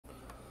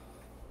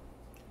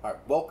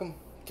Alright, welcome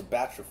to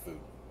Bachelor Food.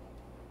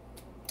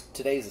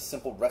 Today is a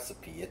simple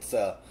recipe. It's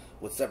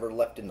what's ever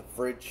left in the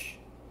fridge,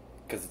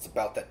 because it's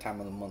about that time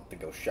of the month to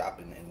go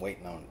shopping and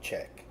waiting on a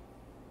check.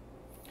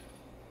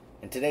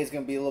 And today's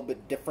going to be a little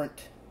bit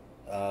different.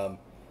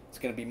 It's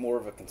going to be more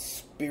of a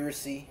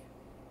conspiracy,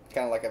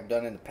 kind of like I've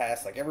done in the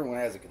past. Like everyone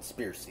has a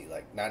conspiracy,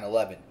 like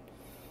 9/11,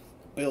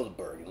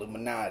 Bilderberg,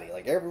 Illuminati.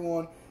 Like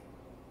everyone,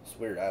 it's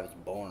weird. I was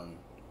born,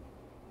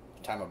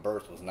 the time of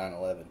birth was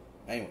 9/11.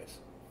 Anyways.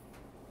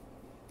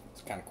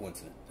 It's kind of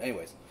coincidence.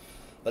 Anyways,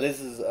 but this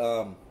is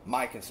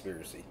my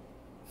conspiracy.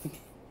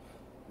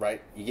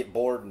 Right? You get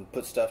bored and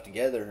put stuff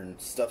together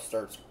and stuff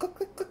starts click,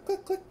 click, click,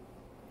 click, click,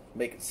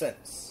 making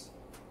sense.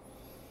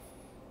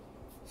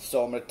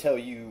 So I'm going to tell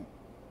you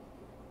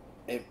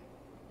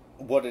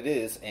what it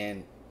is,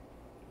 and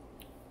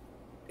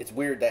it's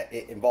weird that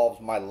it involves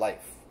my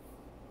life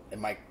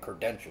and my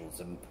credentials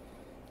and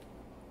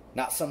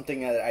not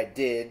something that I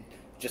did,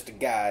 just a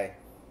guy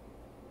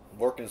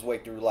working his way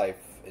through life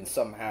and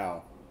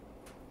somehow.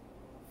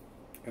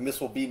 And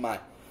this will be my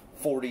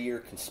 40-year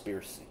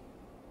conspiracy.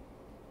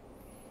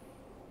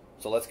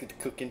 So let's get to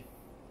cooking,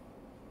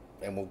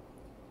 and we'll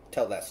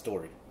tell that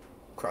story.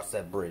 Cross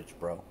that bridge,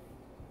 bro.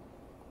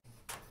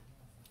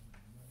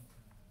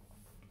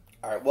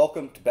 Alright,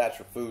 welcome to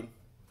Bachelor Food.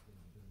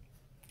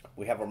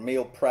 We have our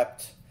meal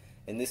prepped,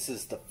 and this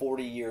is the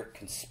 40-year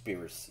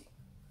conspiracy.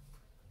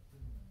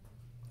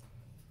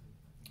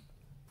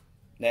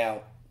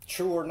 Now,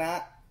 true or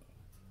not,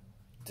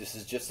 this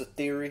is just a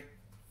theory.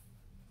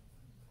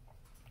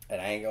 And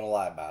I ain't gonna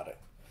lie about it.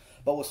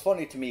 But what's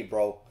funny to me,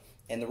 bro,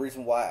 and the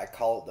reason why I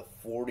call it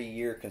the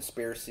 40-year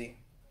conspiracy,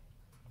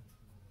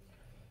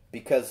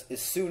 because as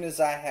soon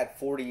as I had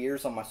 40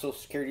 years on my Social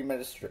Security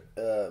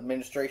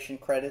Administration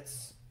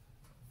credits,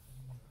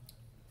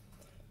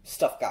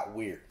 stuff got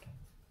weird.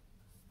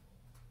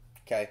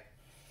 Okay?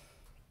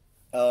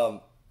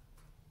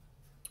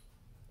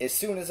 As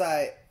soon as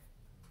I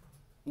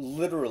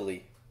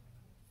literally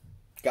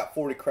got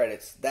 40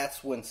 credits,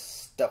 that's when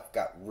stuff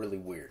got really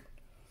weird.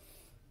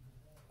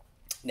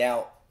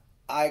 Now,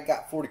 I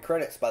got 40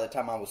 credits by the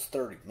time I was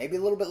 30. Maybe a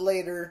little bit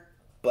later,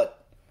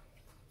 but,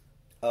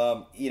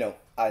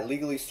 I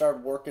legally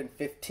started working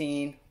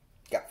 15,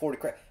 got 40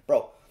 credits.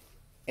 Bro,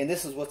 and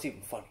this is what's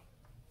even funny.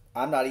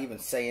 I'm not even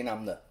saying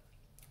I'm the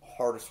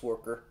hardest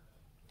worker.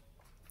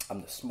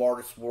 I'm the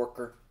smartest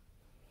worker.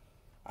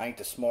 I ain't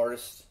the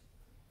smartest.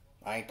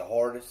 I ain't the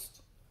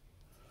hardest.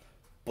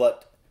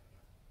 But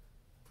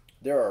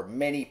there are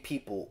many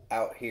people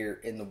out here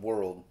in the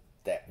world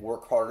that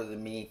work harder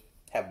than me,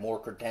 have more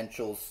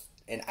credentials,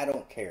 and I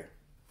don't care.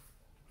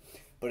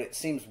 But it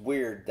seems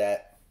weird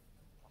that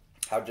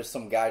how just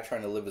some guy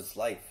trying to live his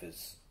life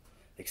is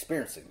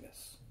experiencing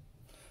this.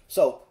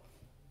 So,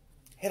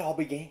 it all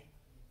began.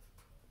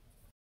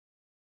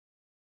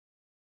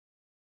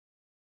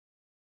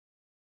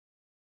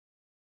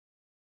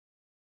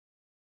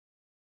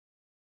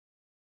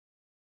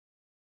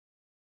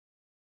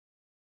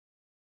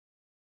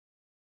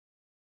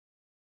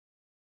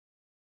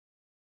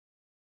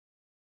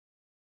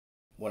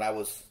 When I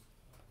was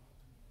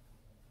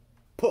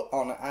put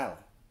on an island,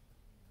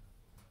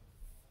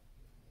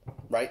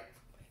 right?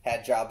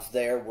 Had jobs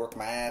there, worked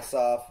my ass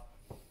off,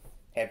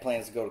 had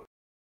plans to go to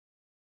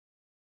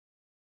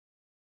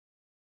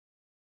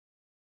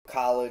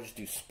college,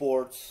 do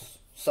sports,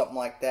 something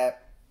like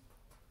that.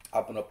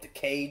 Open up the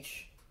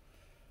cage.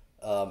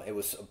 It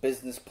was a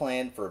business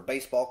plan for a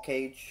baseball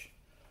cage.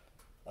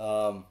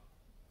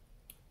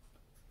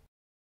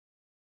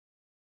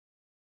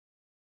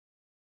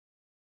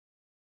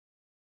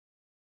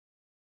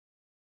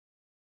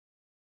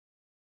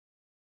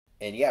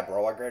 And yeah,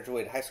 bro, I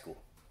graduated high school.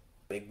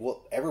 Big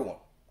whoop. Everyone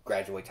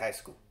graduates high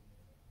school.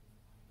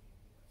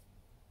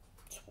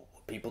 That's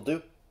what people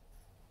do.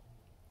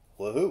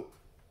 Woohoo.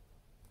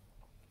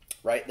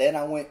 Right, then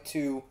I went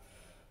to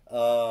an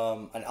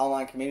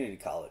online community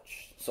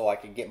college so I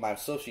could get my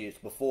associates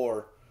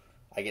before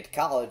I get to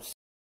college.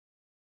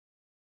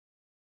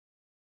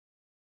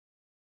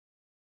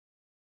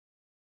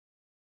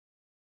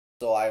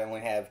 So I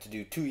only have to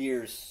do 2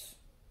 years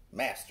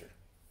master.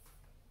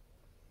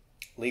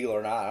 Legal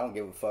or not, I don't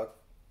give a fuck.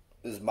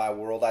 This is my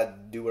world. I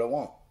do what I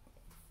want.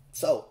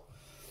 So,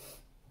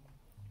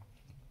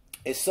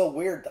 it's so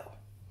weird though,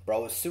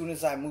 bro. As soon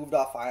as I moved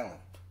off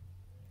island,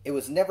 it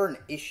was never an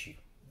issue.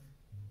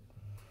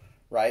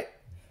 Right?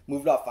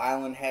 Moved off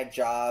island, had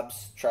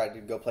jobs, tried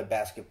to go play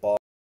basketball.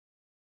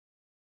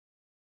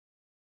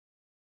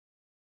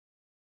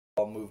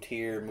 Moved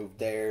here, moved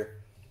there.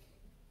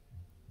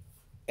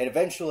 And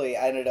eventually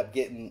I ended up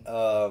getting,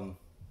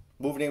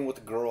 moving in with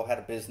a girl, had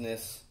a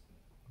business.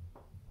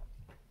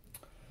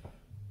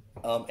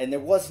 And there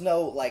was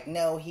no, like,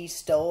 no, he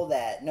stole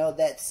that. No,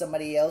 that's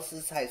somebody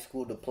else's high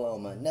school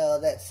diploma. No,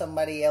 that's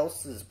somebody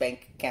else's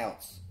bank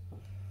accounts.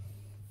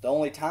 The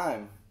only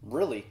time,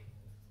 really,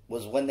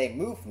 was when they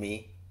moved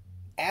me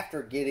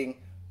after getting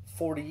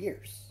 40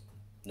 years.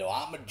 No,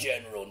 I'm a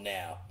general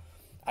now.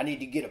 I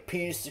need to get a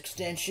penis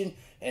extension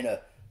and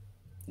a,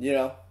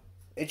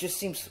 it just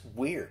seems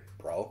weird,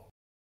 bro.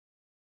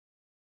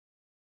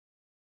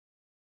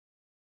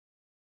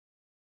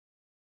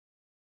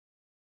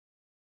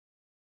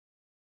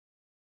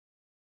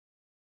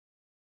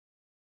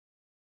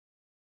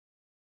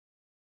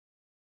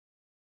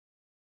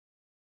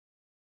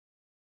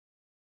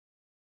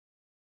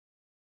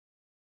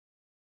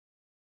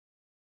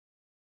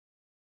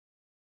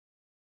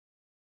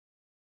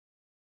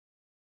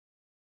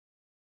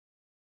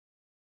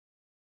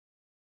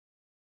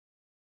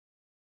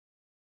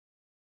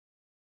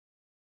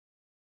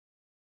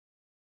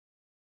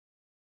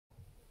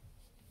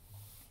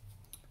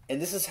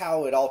 And this is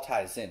how it all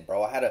ties in,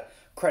 bro. I had a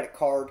credit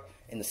card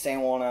in the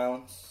San Juan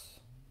Islands,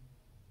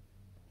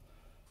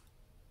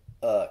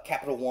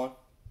 Capital One.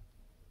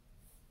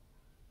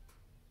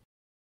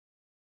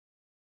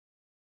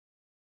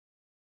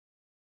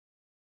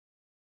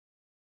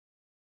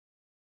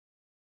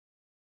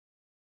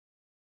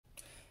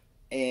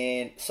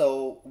 And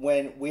so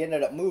when we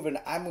ended up moving,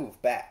 I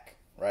moved back,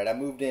 right? I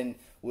moved in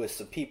with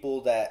some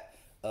people that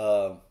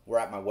were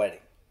at my wedding.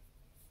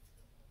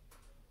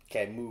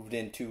 Okay, moved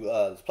into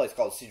this place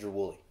called Cedar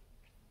Woolley.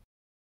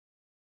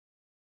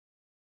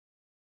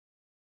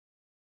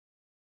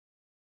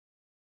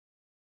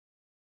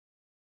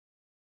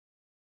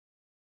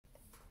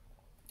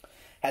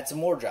 Had some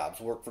more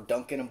jobs. Worked for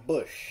Duncan and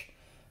Bush.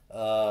 You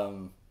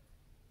know,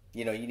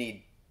 you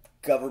need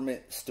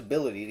government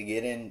stability to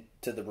get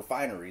into the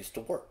refineries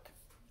to work,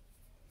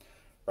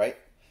 right?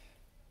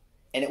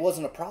 And it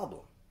wasn't a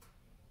problem.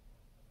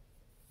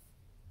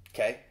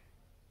 Okay?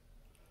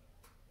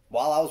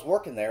 While I was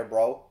working there,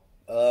 bro,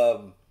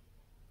 I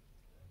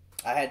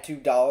had two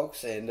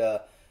dogs, and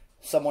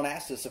someone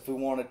asked us if we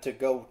wanted to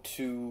go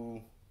to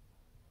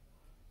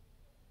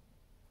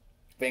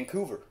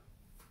Vancouver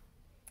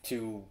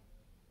to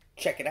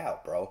check it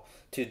out, bro,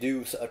 to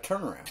do a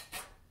turnaround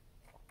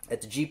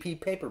at the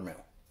GP paper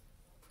mill.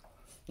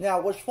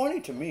 Now, what's funny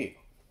to me,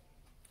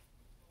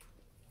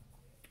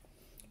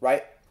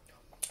 right?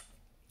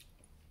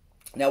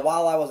 Now,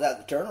 while I was at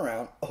the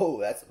turnaround,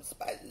 oh, that's some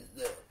spices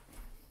there.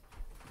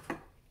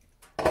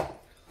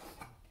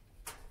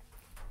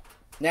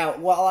 Now,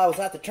 while I was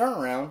at the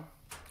turnaround,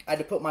 I had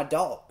to put my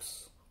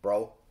dogs,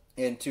 bro,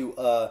 into,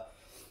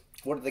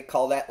 what do they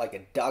call that? Like a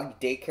dog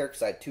daycare,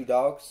 because I had two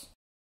dogs.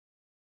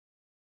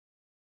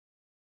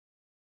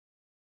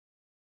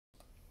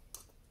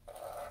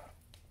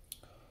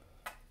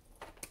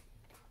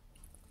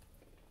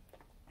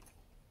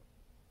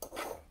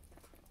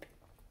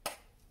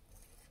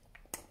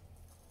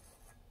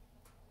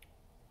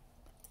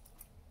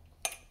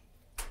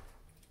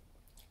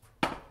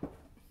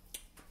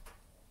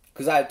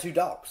 Because I had two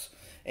dogs.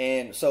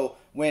 And so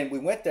when we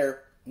went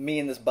there, me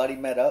and this buddy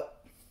met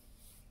up.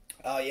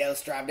 Oh, yeah,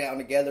 let's drive down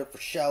together for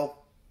show.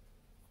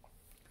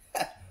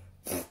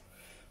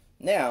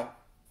 Now,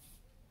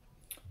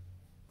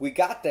 we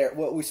got there.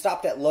 Well, we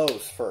stopped at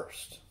Lowe's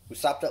first. We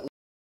stopped at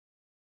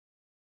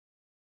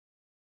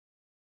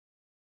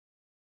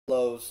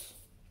Lowe's,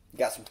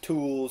 got some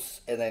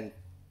tools, and then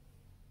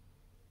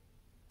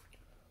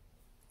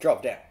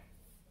drove down.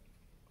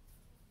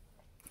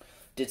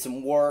 Did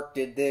some work,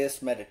 did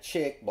this, met a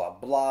chick, blah,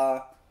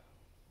 blah.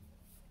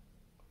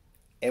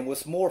 And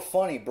what's more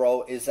funny,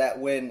 bro, is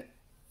that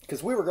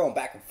because we were going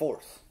back and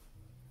forth.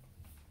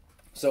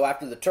 So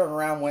after the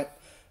turnaround, went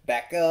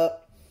back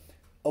up,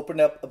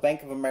 opened up a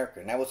Bank of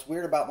America. Now what's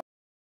weird about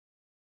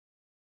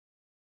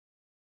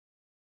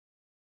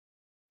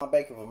my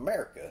Bank of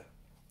America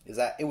is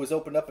that it was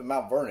opened up in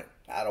Mount Vernon,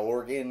 not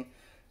Oregon,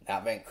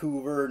 not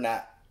Vancouver,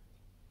 not...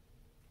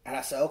 And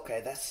I said,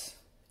 okay, that's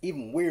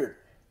even weirder.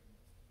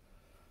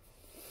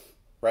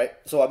 Right?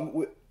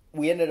 So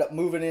we ended up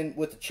moving in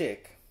with the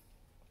chick.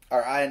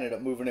 Or I ended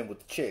up moving in with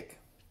the chick,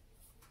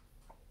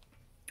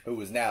 who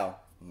is now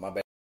my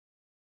baby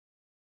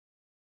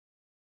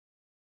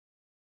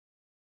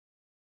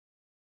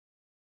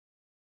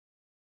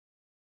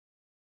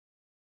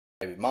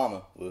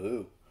mama.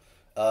 Woohoo.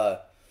 And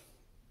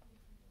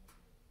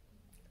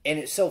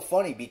it's so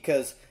funny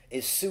because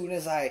as soon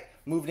as I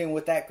moved in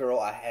with that girl,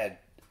 I had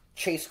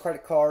Chase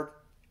credit card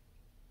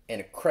and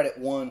a Credit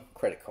One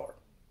credit card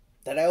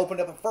that I opened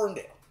up in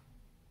Ferndale.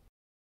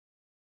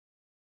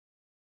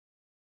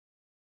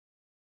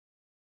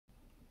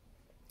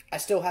 I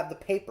still have the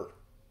paper,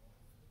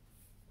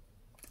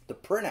 the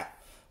printout,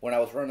 when I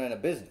was running a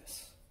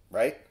business,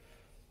 right?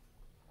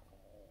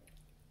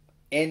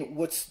 And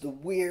what's the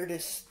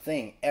weirdest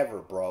thing ever,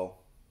 bro,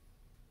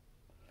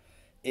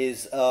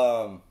 is,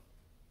 so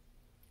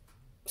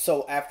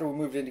after we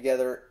moved in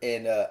together,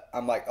 and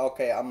I'm like,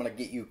 okay, I'm going to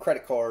get you a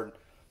credit card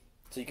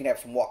so you can have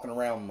some walking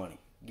around money.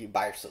 You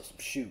buy yourself some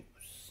shoes,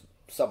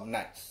 something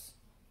nice.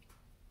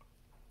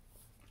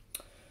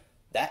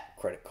 That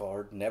credit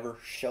card never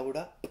showed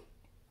up.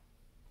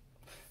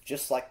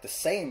 Just like the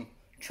same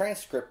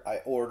transcript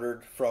I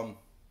ordered from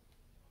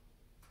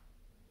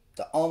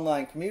the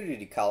online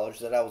community college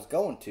that I was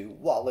going to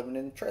while living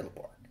in the trailer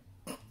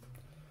park.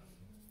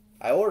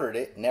 I ordered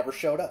it, never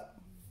showed up.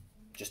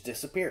 Just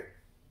disappeared.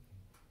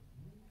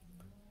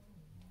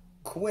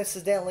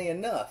 Coincidentally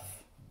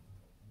enough,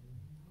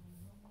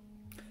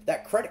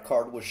 that credit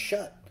card was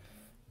shut.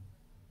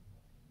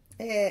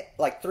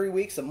 Like 3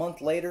 weeks, a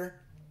month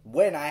later,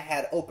 when I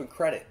had open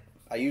credit.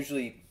 I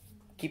usually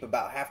keep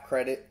about half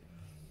credit.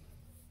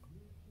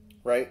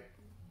 Right?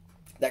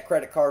 That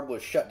credit card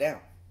was shut down.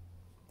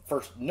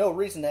 For no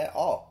reason at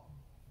all.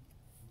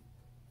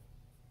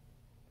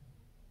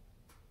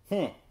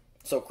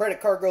 So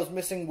credit card goes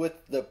missing with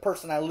the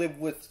person I live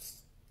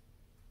with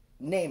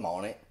name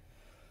on it.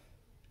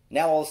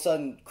 Now all of a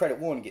sudden, Credit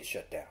One gets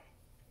shut down.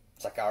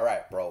 It's like,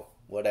 alright, bro,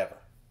 whatever.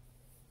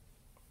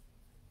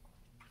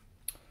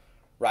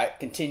 right?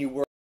 Continue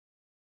working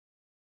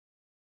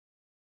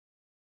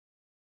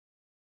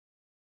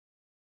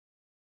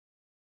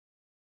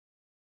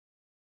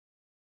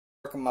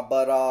my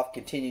butt off,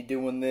 continue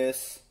doing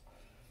this.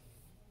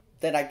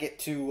 Then I get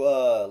to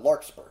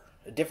Larkspur,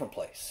 a different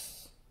place.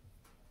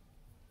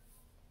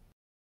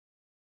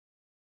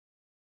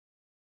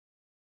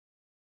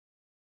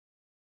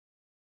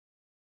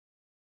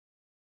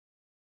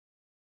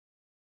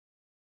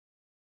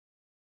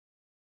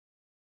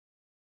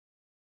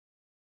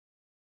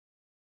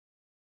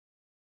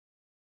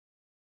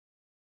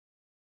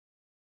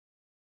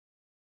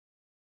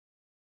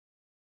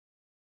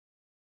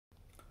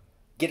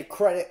 Get a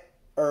credit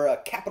or a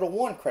Capital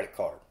One credit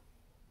card.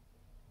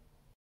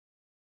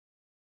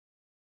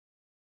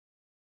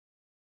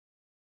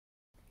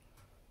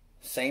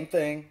 Same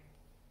thing.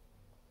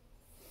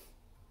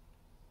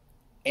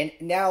 And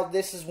now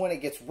this is when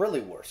it gets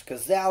really worse.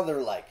 Because now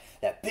they're like,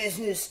 that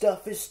business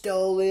stuff is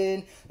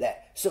stolen.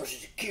 That social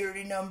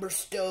security number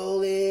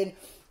stolen.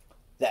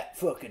 That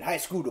fucking high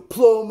school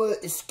diploma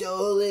is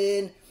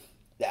stolen.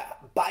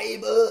 That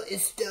Bible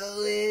is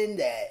stolen.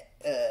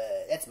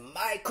 That's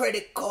my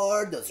credit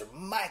card. Those are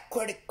my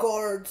credit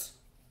cards.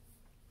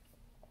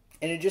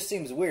 And it just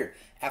seems weird.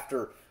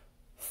 After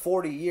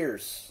 40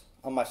 years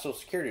on my social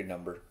security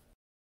number,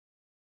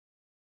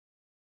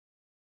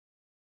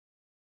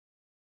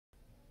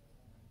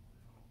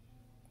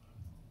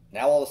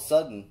 now all of a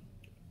sudden,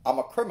 I'm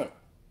a criminal.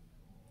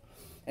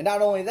 And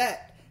not only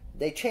that,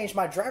 they changed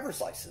my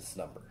driver's license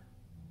number.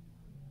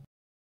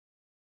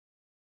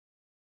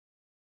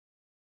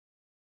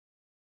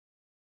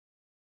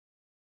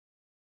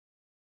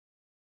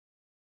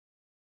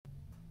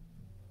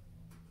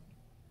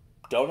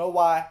 Don't know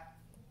why.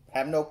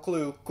 Have no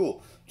clue.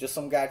 Cool. Just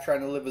some guy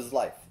trying to live his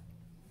life.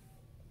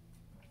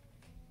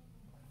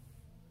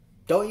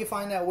 Don't you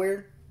find that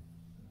weird?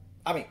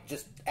 I mean,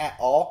 just at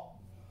all?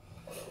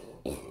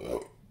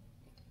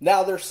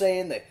 Now they're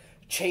saying that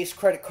Chase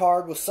credit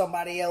card was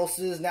somebody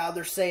else's. Now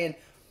they're saying,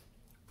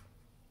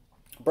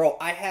 bro,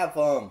 I have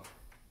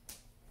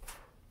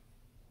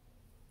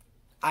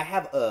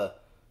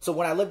so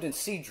when I lived in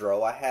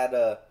Cedro, I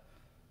had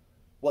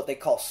what they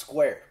call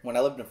Square. When I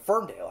lived in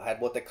Ferndale, I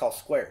had what they call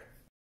Square.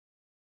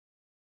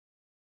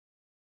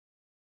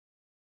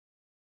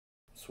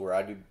 It's where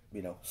I do,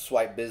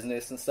 swipe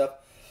business and stuff.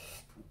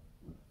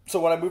 So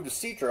when I moved to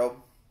Cedro,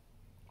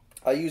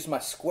 I used my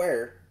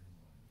Square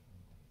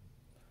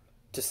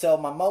to sell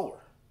my mower.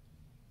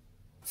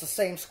 It's the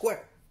same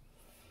Square.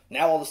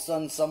 Now all of a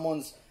sudden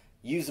someone's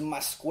using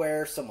my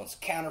Square, someone's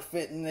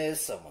counterfeiting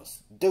this,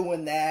 someone's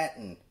doing that,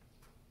 and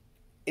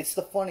it's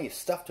the funniest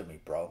stuff to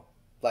me, bro.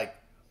 Like,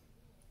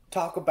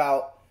 talk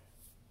about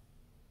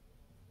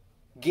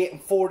getting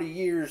 40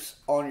 years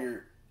on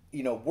your,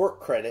 work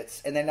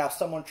credits, and then now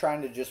someone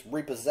trying to just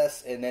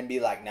repossess and then be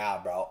like,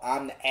 nah, bro,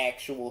 I'm the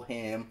actual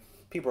him.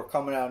 People are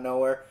coming out of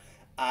nowhere.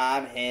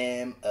 I'm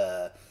him.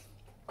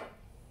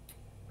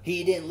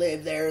 He didn't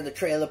live there in the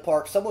trailer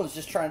park. Someone's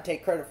just trying to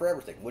take credit for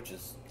everything, which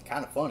is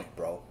kind of funny,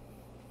 bro.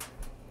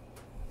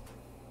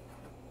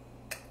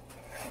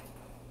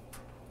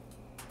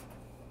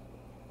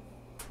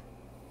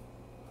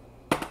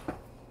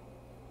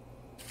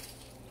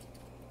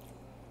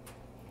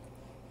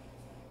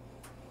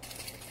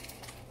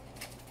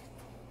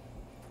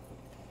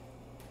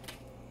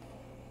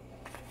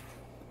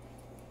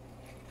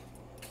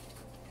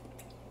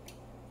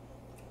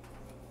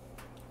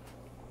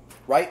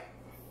 Right?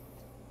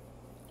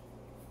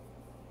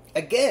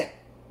 Again,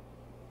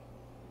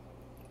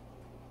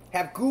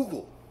 have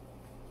Google.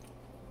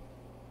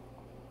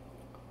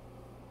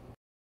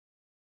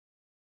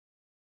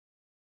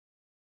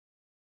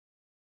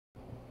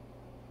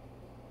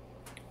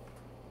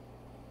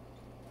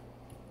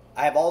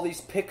 I have all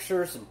these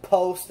pictures and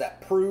posts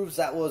that proves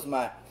that was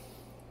my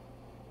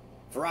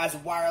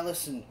Verizon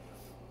Wireless in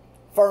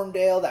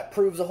Ferndale. That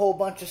proves a whole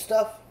bunch of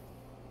stuff.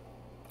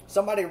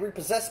 Somebody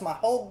repossessed my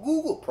whole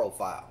Google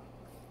profile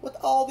with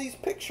all these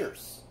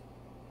pictures.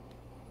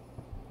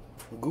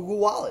 Google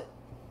Wallet.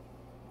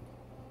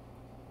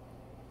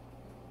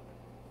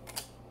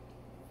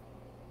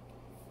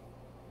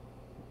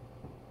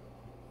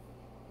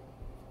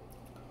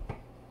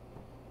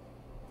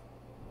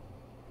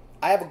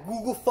 I have a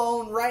Google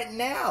phone right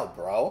now,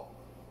 bro,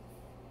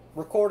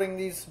 recording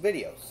these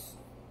videos.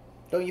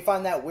 Don't you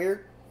find that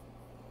weird?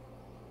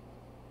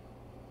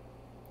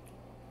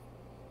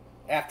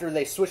 After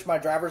they switched my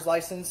driver's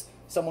license,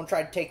 someone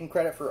tried taking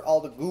credit for all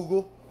the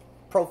Google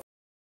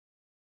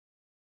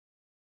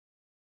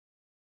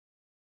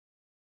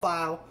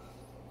profile,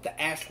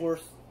 the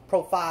Ashworth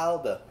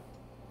profile,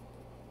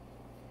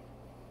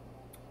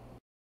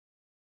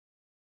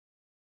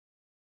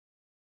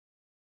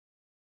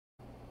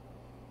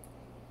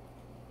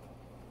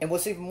 and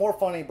what's even more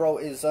funny, bro,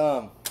 is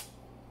I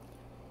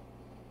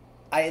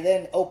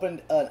then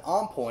opened an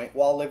On Point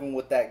while living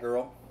with that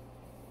girl.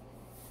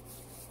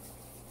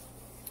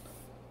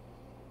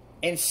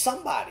 And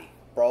somebody,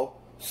 bro,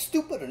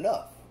 stupid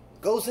enough,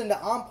 goes into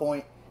On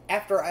Point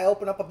after I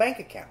open up a bank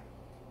account.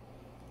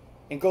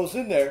 And goes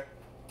in there,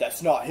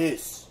 that's not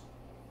his.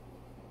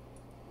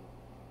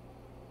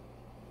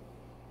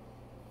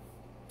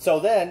 So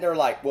then they're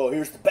like, well,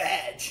 here's the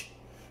badge.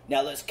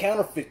 Now let's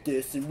counterfeit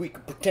this and we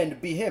can pretend to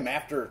be him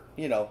after,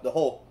 you know, the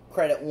whole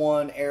Credit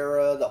One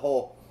era, the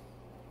whole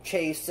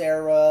Chase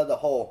era, the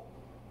whole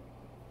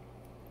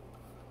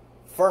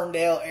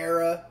Ferndale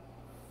era.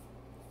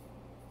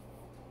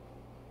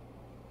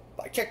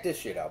 Like, check this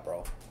shit out,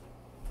 bro.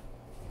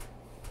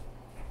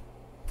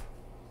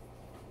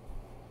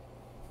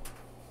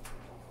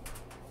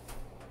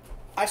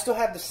 I still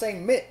have the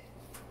same mitt.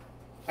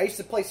 I used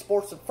to play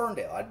sports in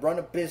Ferndale. I'd run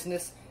a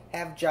business,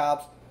 have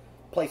jobs,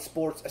 play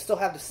sports. I still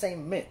have the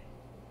same mitt.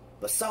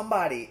 But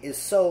somebody is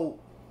so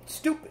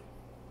stupid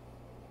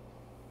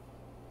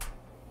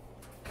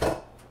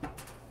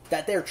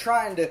that they're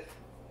trying to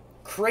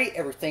create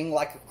everything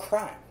like a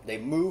crime. They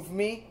move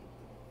me.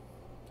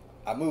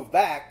 I move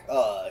back.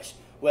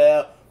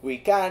 Well, we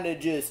kind of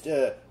just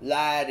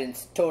lied and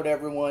told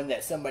everyone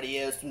that somebody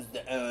else was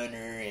the owner,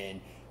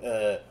 and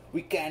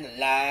we kind of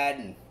lied,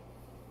 and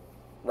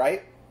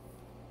right?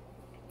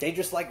 They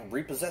just like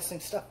repossessing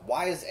stuff.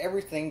 Why is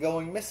everything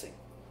going missing?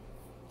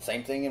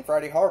 Same thing in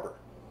Friday Harbor.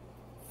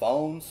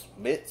 Phones,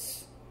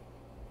 mitts,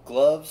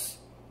 gloves.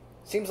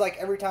 Seems like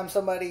every time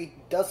somebody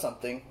does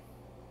something,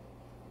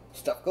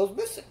 stuff goes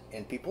missing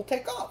and people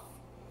take off.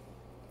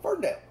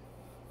 Ferndale.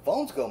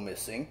 Phones go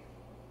missing.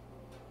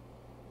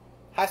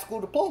 High school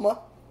diploma,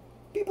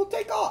 people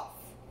take off.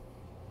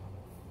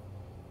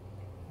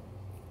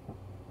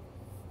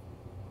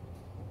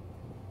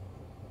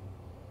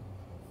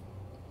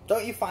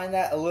 Don't you find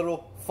that a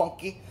little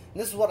funky?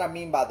 And this is what I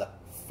mean by the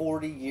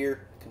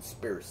 40-year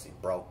conspiracy,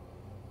 bro.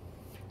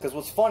 Because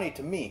what's funny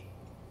to me,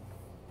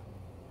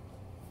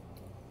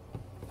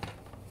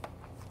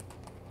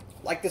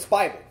 like this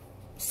Bible,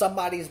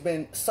 somebody's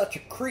been such a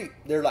creep,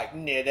 they're like,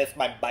 nah, that's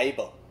my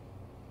Bible.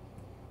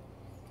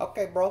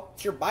 Okay, bro,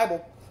 it's your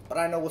Bible, but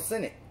I know what's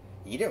in it.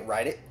 You didn't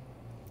write it.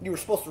 You were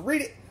supposed to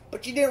read it,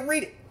 but you didn't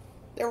read it.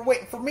 They were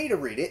waiting for me to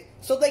read it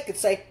so they could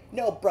say,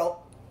 no,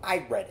 bro,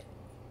 I read it.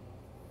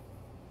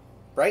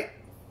 Right?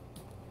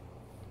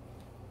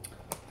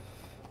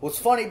 What's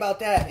funny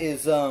about that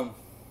is, no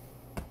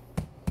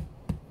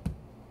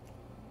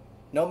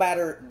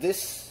matter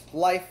this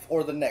life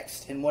or the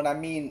next, and when I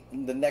mean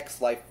the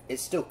next life, it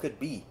still could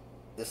be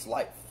this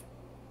life.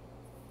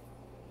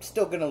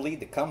 Still gonna lead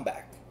the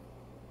comeback.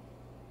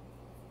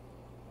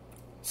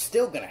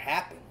 Still gonna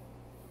happen.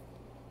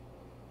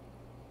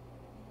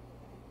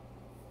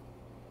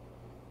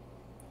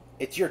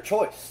 It's your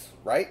choice,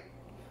 right?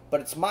 But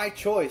it's my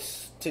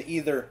choice to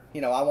either, you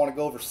know, I want to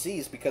go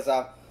overseas because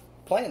I'm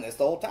playing this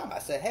the whole time. I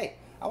said, hey,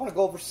 I want to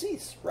go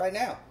overseas right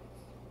now.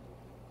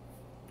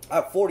 I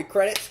have 40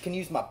 credits, can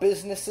use my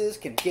businesses,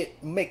 can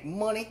make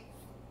money.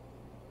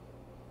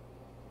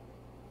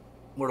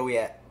 Where are we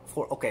at?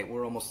 Okay,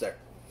 we're almost there.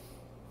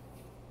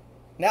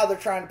 Now they're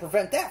trying to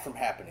prevent that from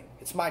happening.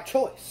 It's my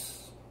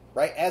choice,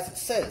 right? As it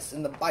says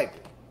in the Bible.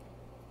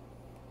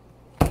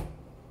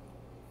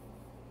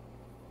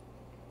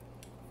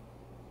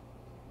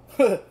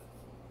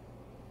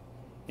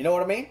 You know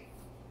what I mean?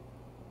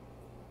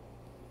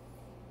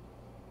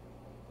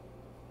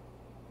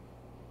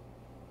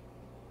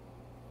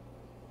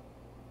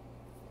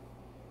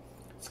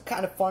 It's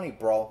kind of funny,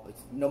 bro.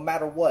 It's, no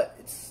matter what,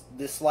 it's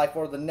this life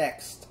or the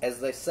next, as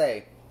they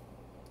say.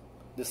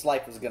 This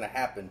life is going to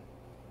happen.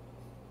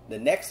 The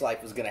next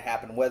life is going to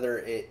happen, whether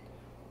it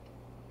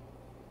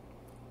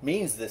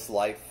means this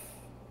life.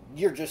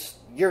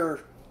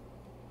 The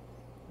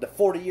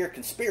 40-year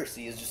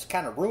conspiracy is just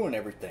kind of ruin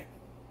everything.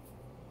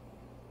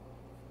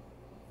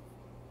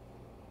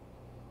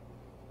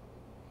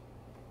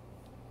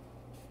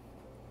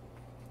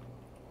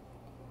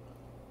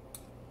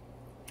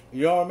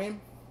 You know what I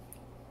mean?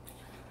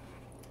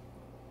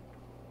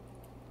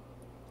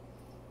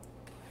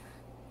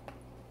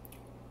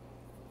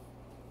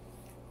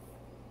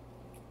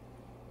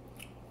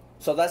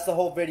 So that's the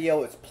whole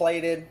video. It's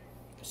plated.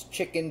 It's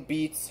chicken,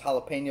 beets,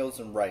 jalapenos,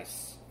 and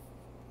rice.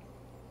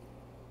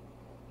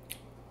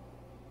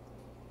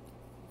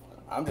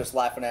 I'm just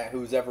laughing at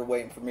who's ever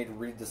waiting for me to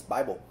read this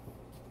Bible.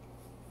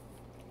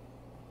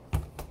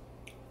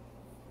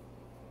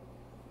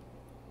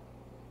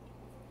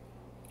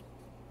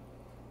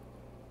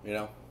 You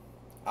know?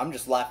 I'm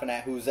just laughing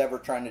at who's ever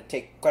trying to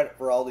take credit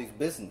for all these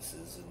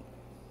businesses and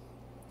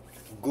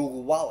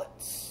Google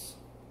wallets.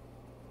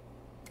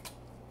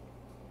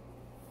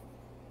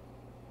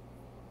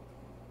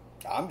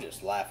 I'm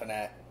just laughing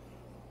at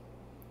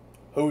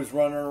who's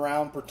running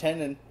around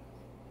pretending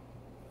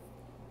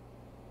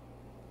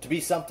to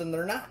be something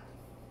they're not.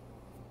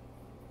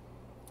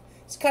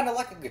 It's kind of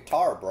like a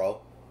guitar,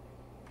 bro.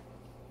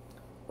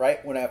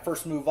 Right? When I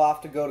first moved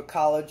off to go to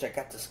college, I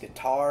got this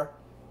guitar.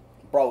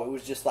 Bro, it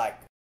was just like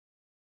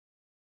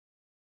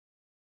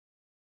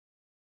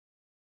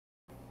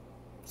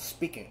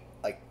speaking,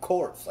 like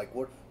chords, like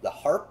what, the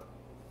harp?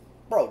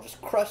 Bro,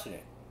 just crushing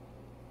it.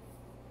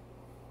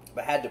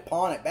 But I had to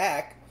pawn it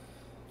back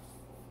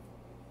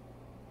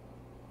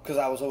because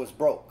I was always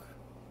broke.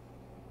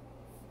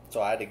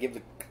 So I had to give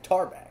the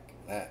guitar back.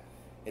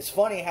 It's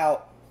funny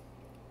how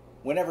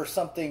whenever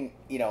something,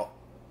 you know,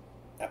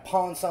 I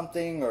pawn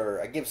something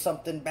or I give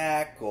something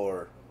back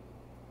or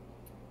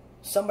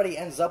somebody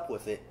ends up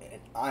with it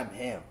and I'm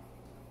him.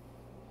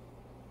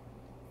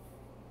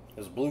 It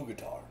was blue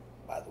guitar,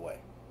 by the way.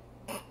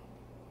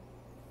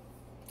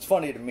 It's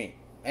funny to me.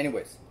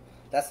 Anyways,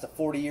 that's the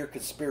 40-year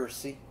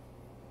conspiracy.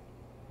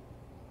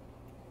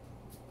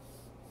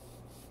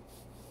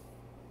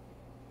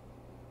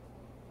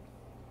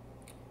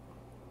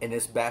 And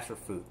this Bachelor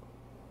food.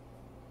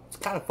 It's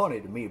kind of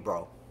funny to me,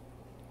 bro.